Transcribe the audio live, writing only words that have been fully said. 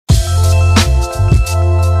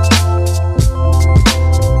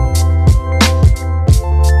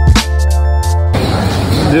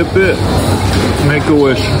dip it, make a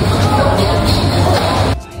wish.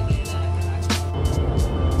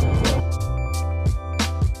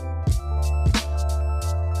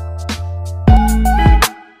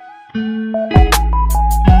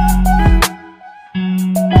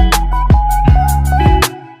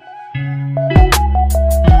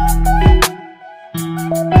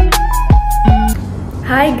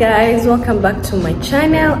 Hi guys, welcome back to my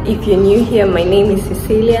channel. If you're new here, my name is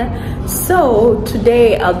Cecilia. So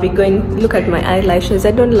today I'll be going look at my eyelashes.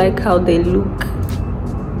 I don't like how they look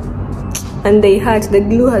and they hurt. The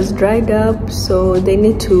glue has dried up, so they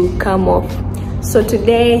need to come off. So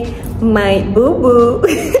today my boo-boo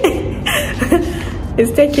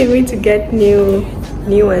is taking me to get new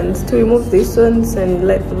ones, to remove these ones, and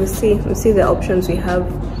we'll see the options we have.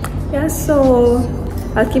 Yeah, so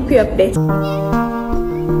I'll keep you updated.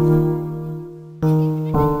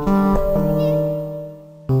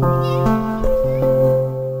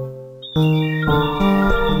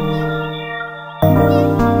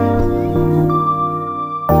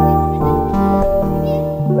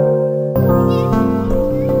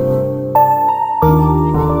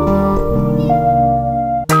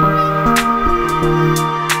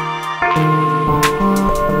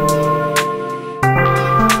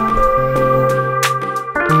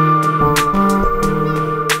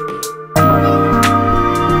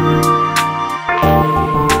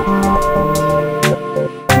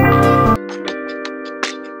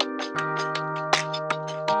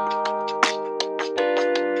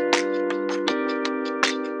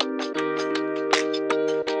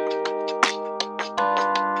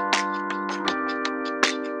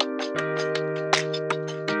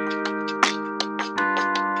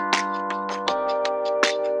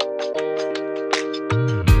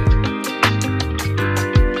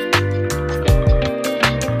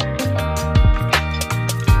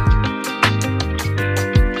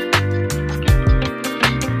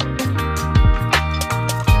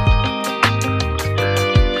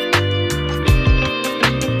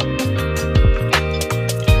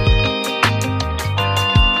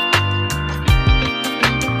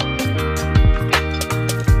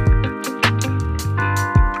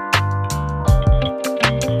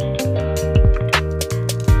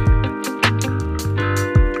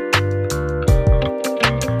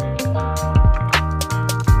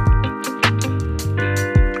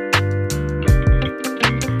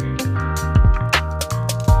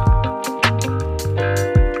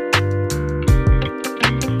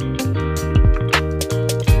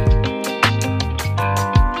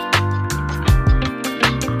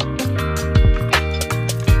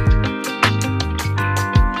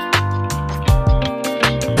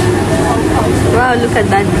 Wow, look at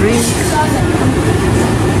that drink.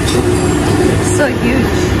 So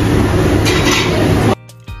huge.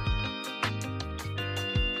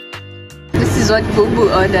 This is what Boo Boo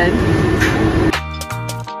ordered.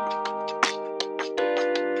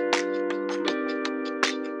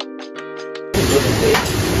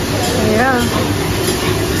 Yeah.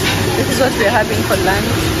 This is what we're having for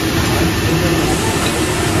lunch.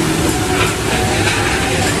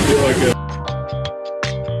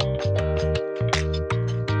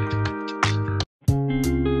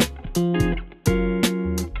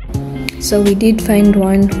 So we did find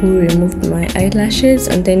one who removed my eyelashes,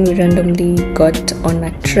 and then we randomly got on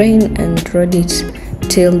a train and rode it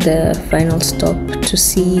till the final stop to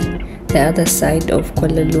see the other side of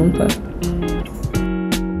Kuala Lumpur.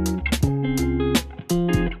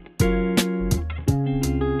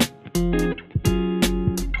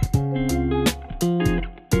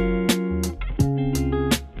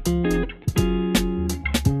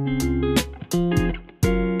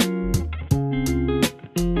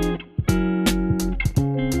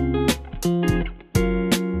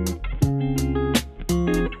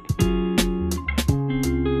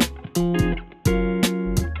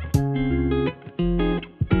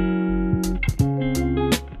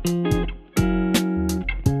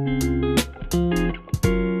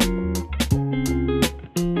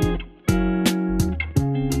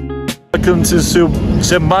 Welcome to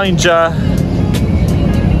Semanja.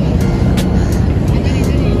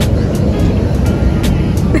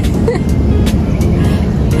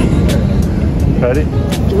 Ready?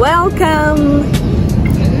 Welcome.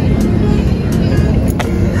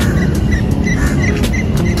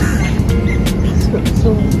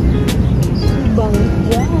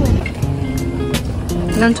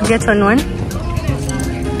 Want to get on one? I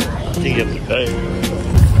think you have to pay.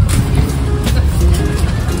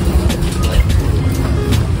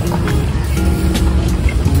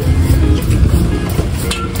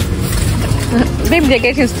 Maybe they're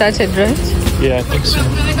getting started, right? Yeah, I think so.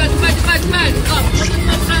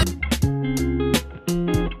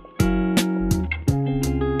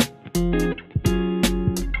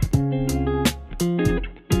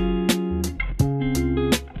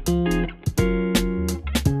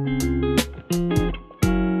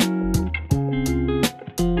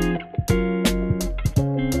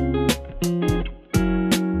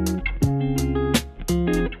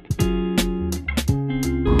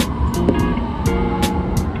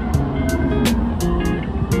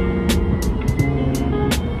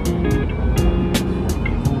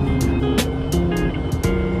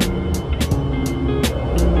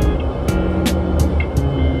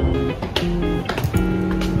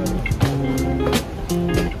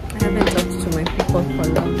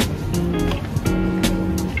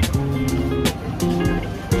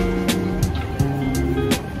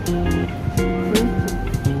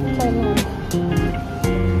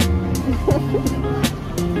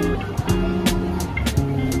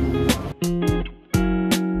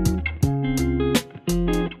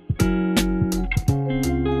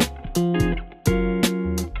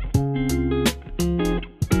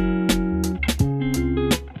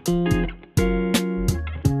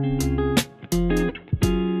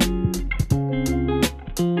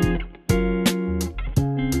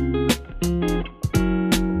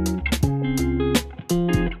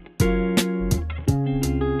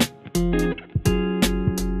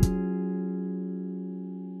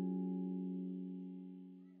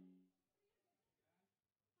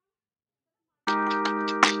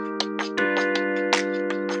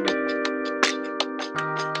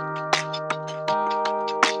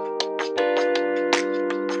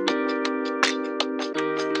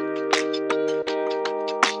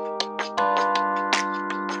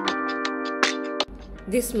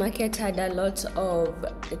 This market had a lot of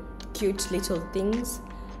cute little things,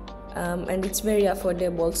 and it's very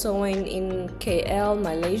affordable. So when in KL,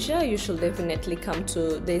 Malaysia, you should definitely come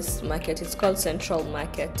to this market. It's called Central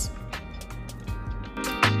Market.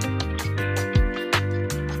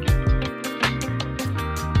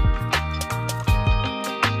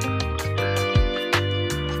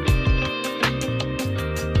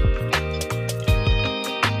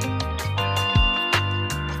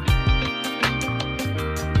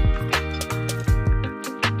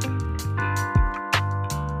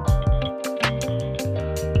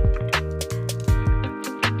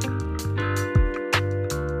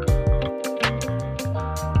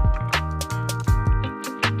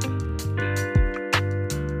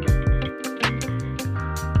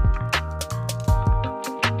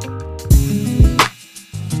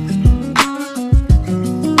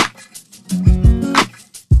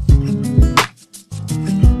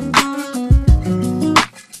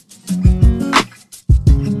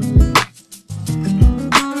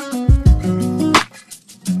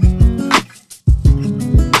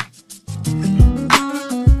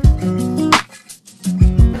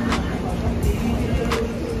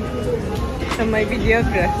 My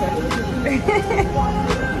videographer.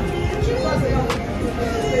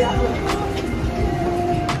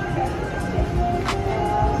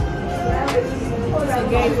 So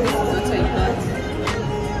guys, this is what I got.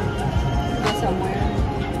 Go somewhere.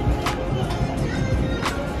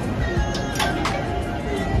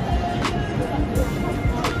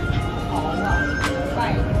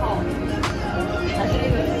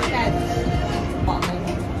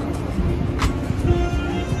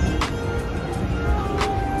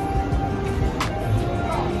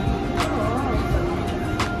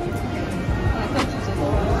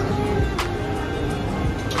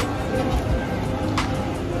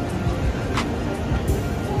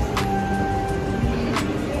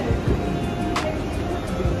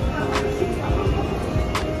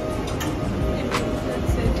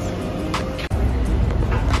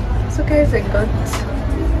 Guys, I got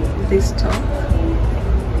this top.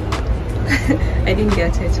 I didn't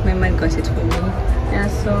get it, my man got it for me. Yeah,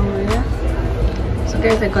 so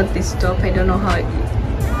guys, I got this top. I don't know how it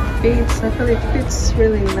fits. I feel it fits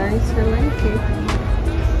really nice. I like it.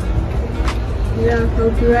 Yeah,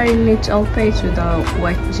 I'll be wearing it. I'll pair it with a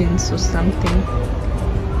white jeans or something.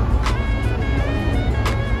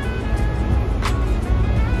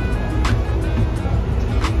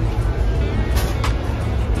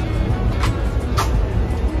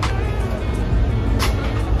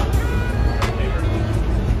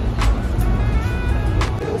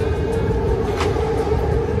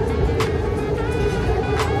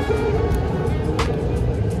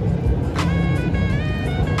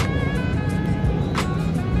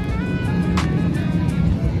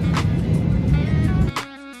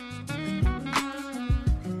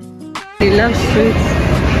 I love sweets.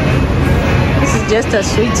 This is just a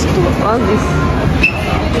sweet store. All this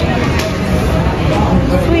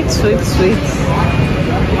sweets.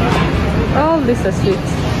 All this are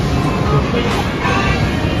sweets.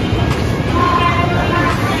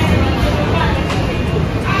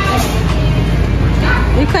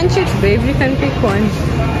 You can choose, babe. You can pick one.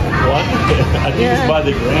 What? I think it's by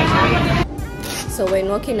the grand. So when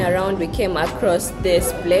walking around, we came across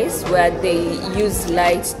this place where they use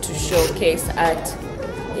light to showcase art.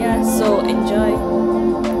 Yeah, so enjoy.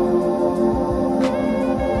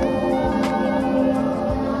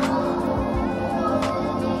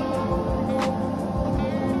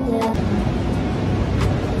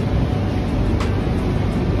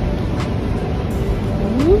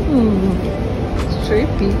 It's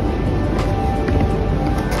trippy.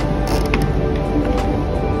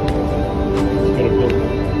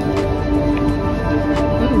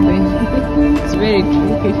 It's very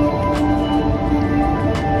creepy.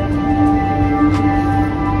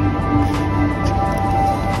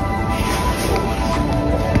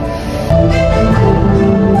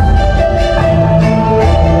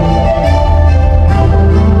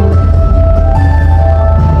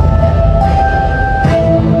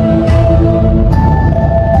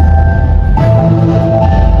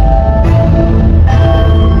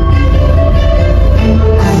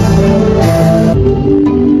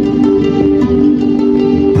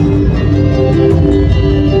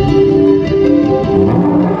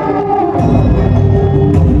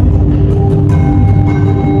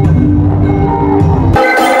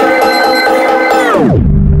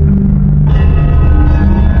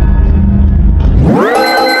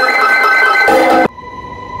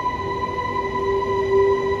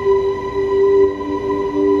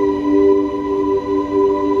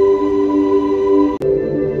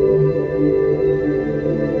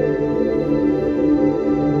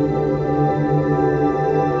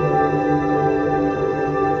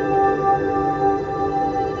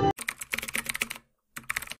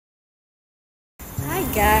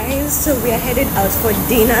 So we are headed out for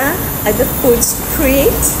dinner at the food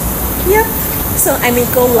street. Yep. So I may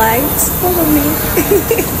go live. Follow me.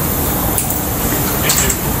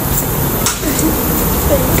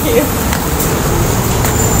 Thank you.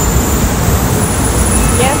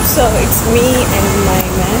 Yep. So it's me and my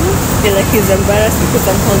man. I feel like he's embarrassed because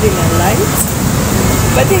I'm holding a light.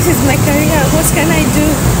 But this is my career. What can I do?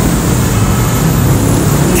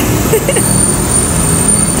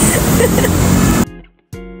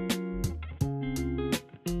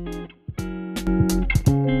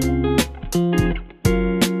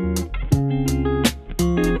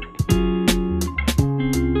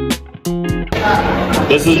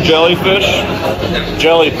 This is jellyfish,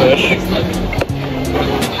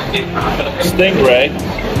 stingray,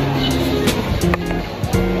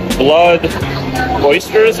 blood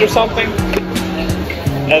oysters or something,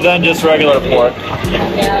 and then just regular pork.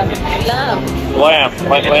 Yeah, Lamb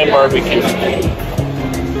barbecue.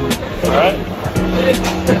 Alright,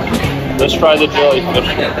 let's try the jellyfish.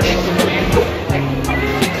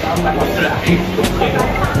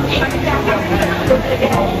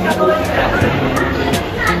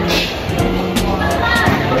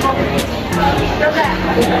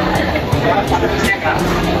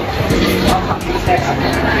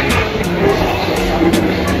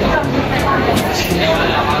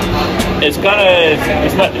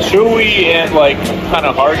 It's not chewy and like kind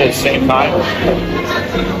of hard at the same time.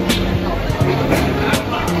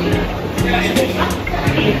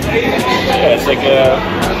 Yeah, it's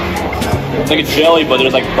like a jelly, but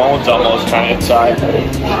there's like bones almost kind of inside.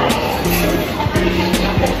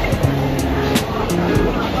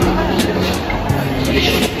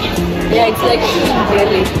 Yeah, it's like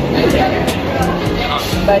jelly,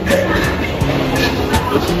 but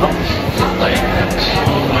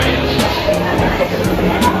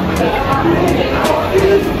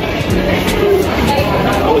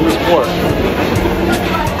what is this for?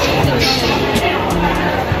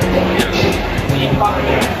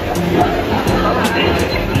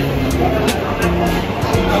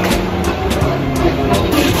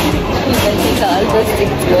 I'll just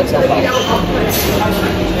stick towards I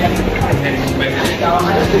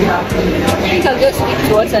think I'll just stick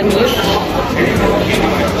towards a mute.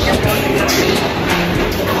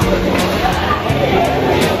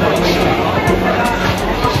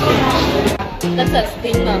 That's a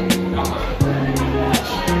stinger.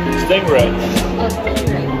 Stingray. Oh,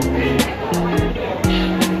 stingray.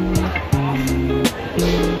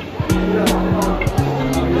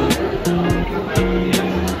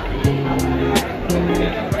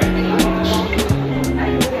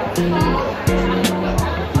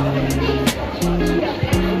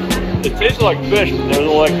 It tastes like fish, but there's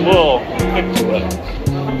like little kick to it.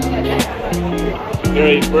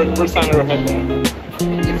 First time I ever had that.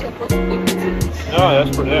 No,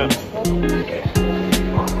 that's for them.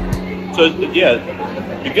 So yeah,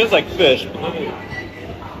 it gets like fish, but then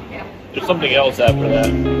there's something else after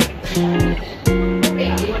that.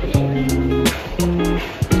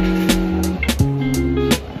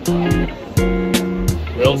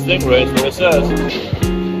 Real stingray is what it says.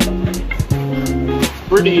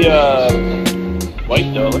 Pretty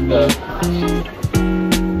white though, look at that.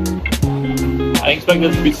 I didn't expect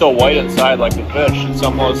it to be so white inside like the fish. It's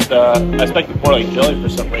almost, I expected more like jelly for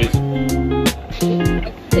some reason.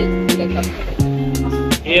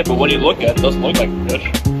 Yeah, but when you look at it, it doesn't look like fish.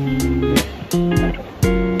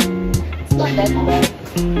 It's not that bad.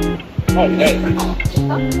 Oh, yeah.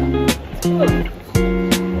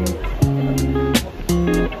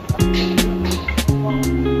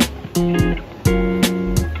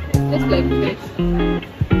 Just like fish.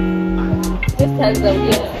 Just has a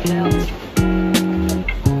weird smell.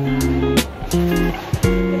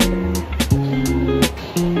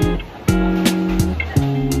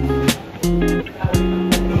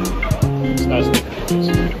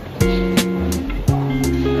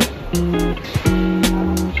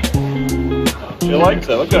 She likes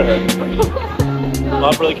it. Look at her.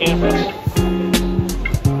 Not for the camera.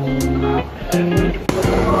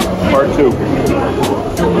 Part 2.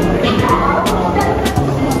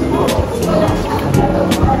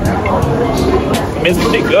 I mean, it's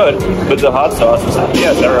pretty good, but the hot sauce is,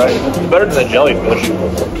 yeah, is that right? It's better than the jellyfish.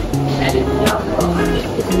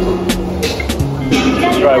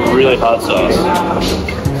 Let's try really hot sauce.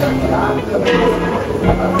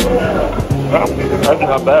 Wow, that's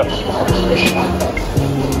not bad.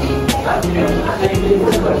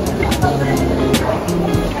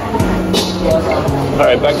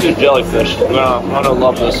 Alright, back to the jellyfish. I'm gonna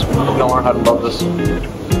love this. I'm gonna learn how to love this.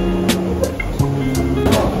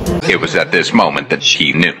 It was at this moment that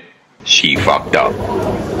she knew. She fucked up.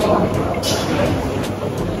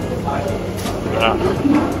 Yeah.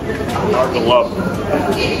 Hard to love.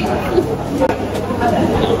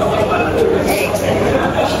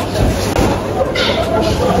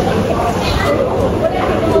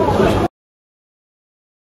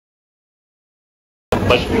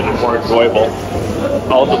 Much more enjoyable.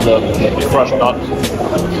 Also the crushed nuts.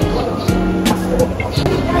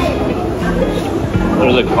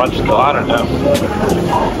 There's a crunch though, I don't know.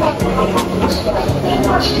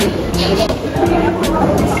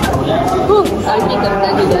 Ooh, I think I'm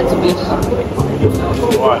gonna do that to beef.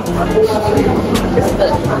 Why? It's the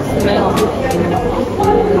smell.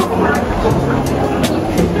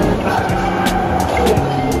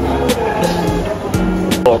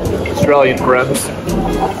 Australian friends.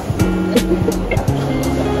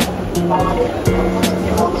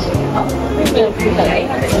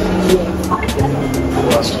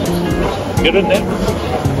 Good in there?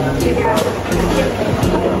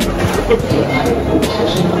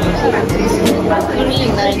 Really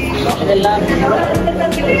nice. I love it.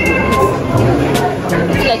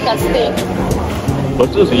 It's like a steak.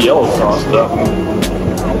 What's this yellow sauce though?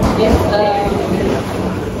 It's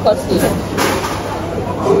costly.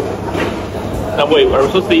 Now wait, are we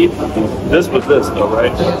supposed to eat this with this though,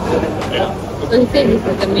 right? Yeah. So he said this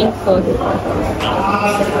is the main sauce.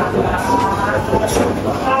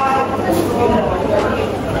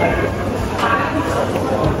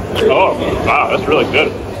 Oh, wow, that's really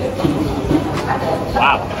good.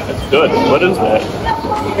 Wow, that's good. What is that?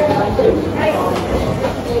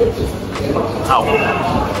 Ow.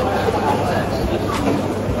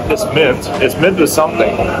 It's mint. It's mint with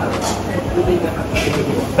something.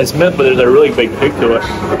 It's mint, but there's a really big kick to it.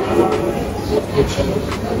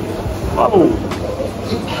 Oh.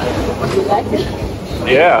 You like it?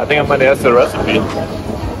 Yeah, I think I might ask the recipe.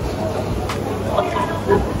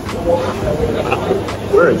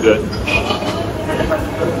 Very good.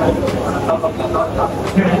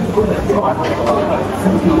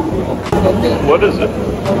 What is it?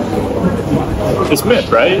 It's mint,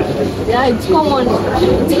 right? Yeah, it's common.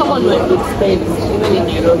 It's common when it's states, even in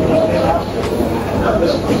Europe.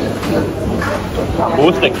 But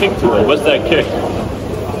what's the kick to it? What's that kick?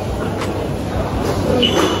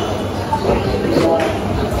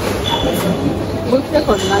 What's the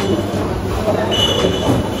online?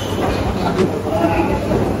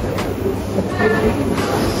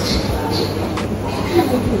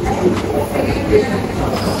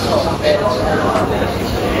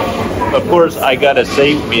 Of course, I got a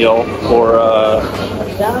safe meal for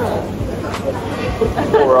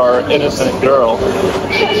our innocent girl.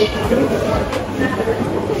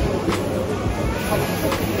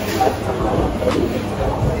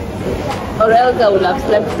 Or else I would have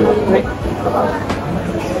slept through it.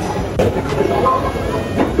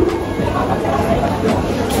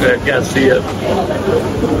 I can't see it.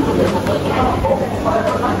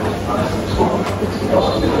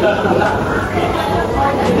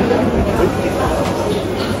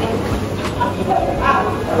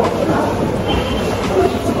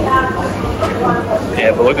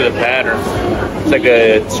 Yeah, but look at the pattern. It's like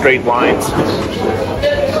a straight lines.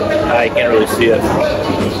 I can't really see it.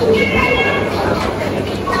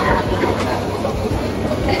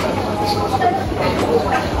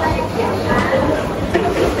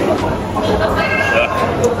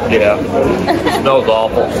 Yeah, it smells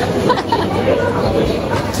awful.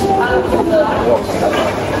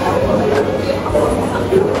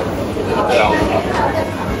 Yeah.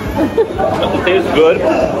 It tastes good.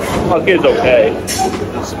 Okay, it's okay.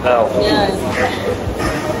 The smell. Yeah.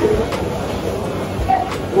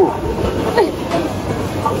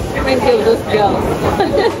 Thank you, those girls.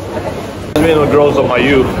 Me and the girls of my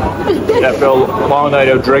youth after a long night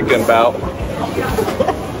of drinking bout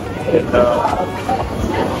in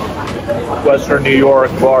Western New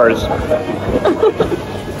York bars.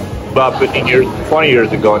 About 15 years, 20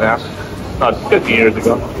 years ago now. Not 15 years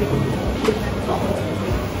ago.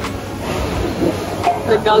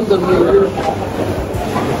 The girls of you.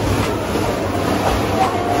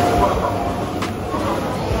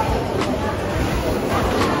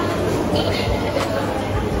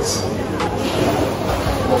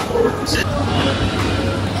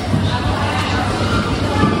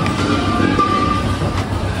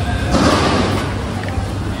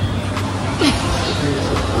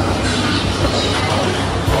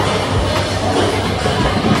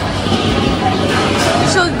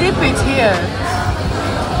 So dip it here.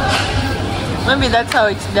 Maybe that's how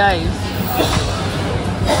it dies.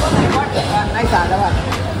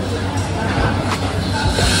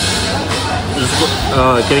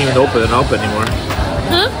 I can't even open it up anymore.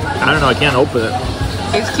 Huh? I don't know, I can't open it.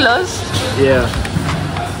 It's closed? Yeah.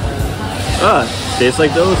 Tastes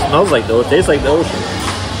like those, smells like those, tastes like the ocean.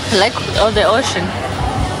 Like the ocean.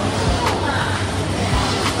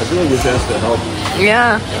 I feel like this has to help.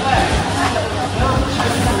 Yeah.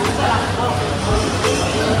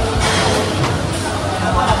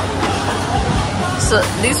 So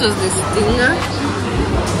this was the stinger.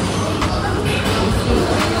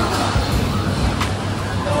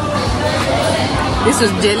 This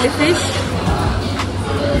was jellyfish.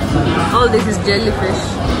 All this is jellyfish.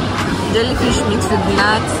 Jellyfish mixed with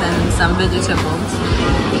nuts and some vegetables.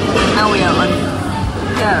 Now we are on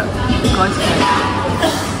goat head.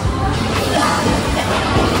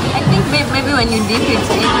 I think maybe when you dip it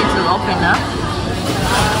in, it will open up.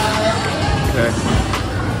 Okay.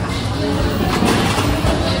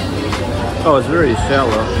 Oh, it's very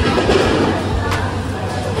shallow.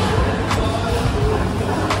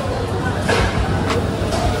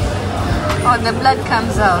 Oh, the blood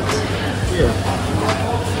comes out. Yeah.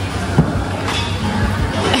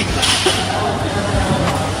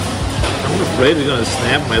 I'm afraid it's gonna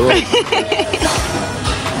snap my leg.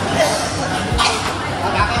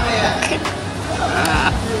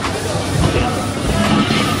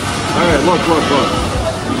 Alright, look.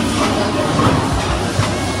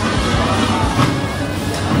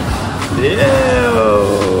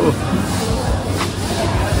 Ew.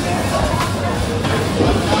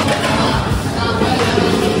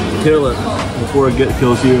 Kill it before it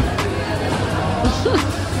kills you.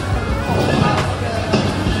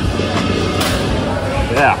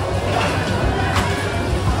 Yeah.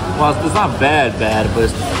 Well, it's not bad, but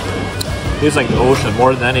it tastes like the ocean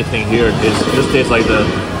more than anything here. It just tastes like the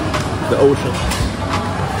ocean.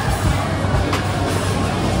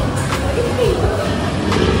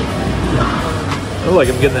 I feel like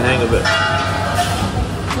I'm getting the hang of it.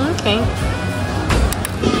 Okay.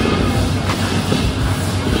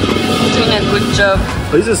 Doing a good job.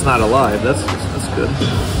 At least it's not alive. That's good.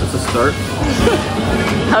 That's a start.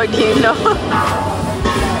 How do you know?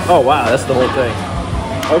 Oh wow, that's the whole thing.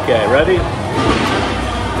 Okay, ready?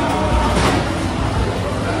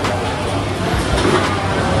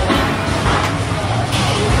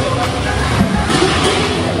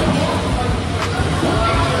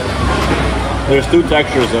 There's two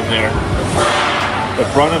textures in there. The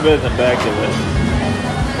front of it and the back of it.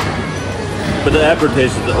 But the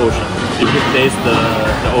aftertaste is the ocean. You can taste the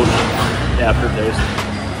ocean, the aftertaste.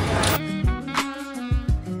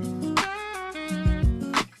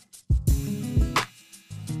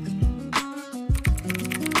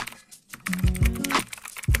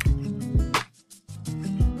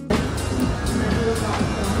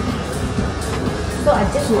 So I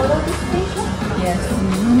just follow this station? Yes.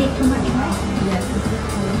 No need too much, right? Yes.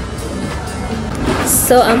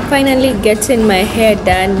 So I'm finally getting my hair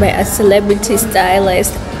done by a celebrity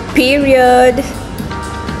stylist. Period.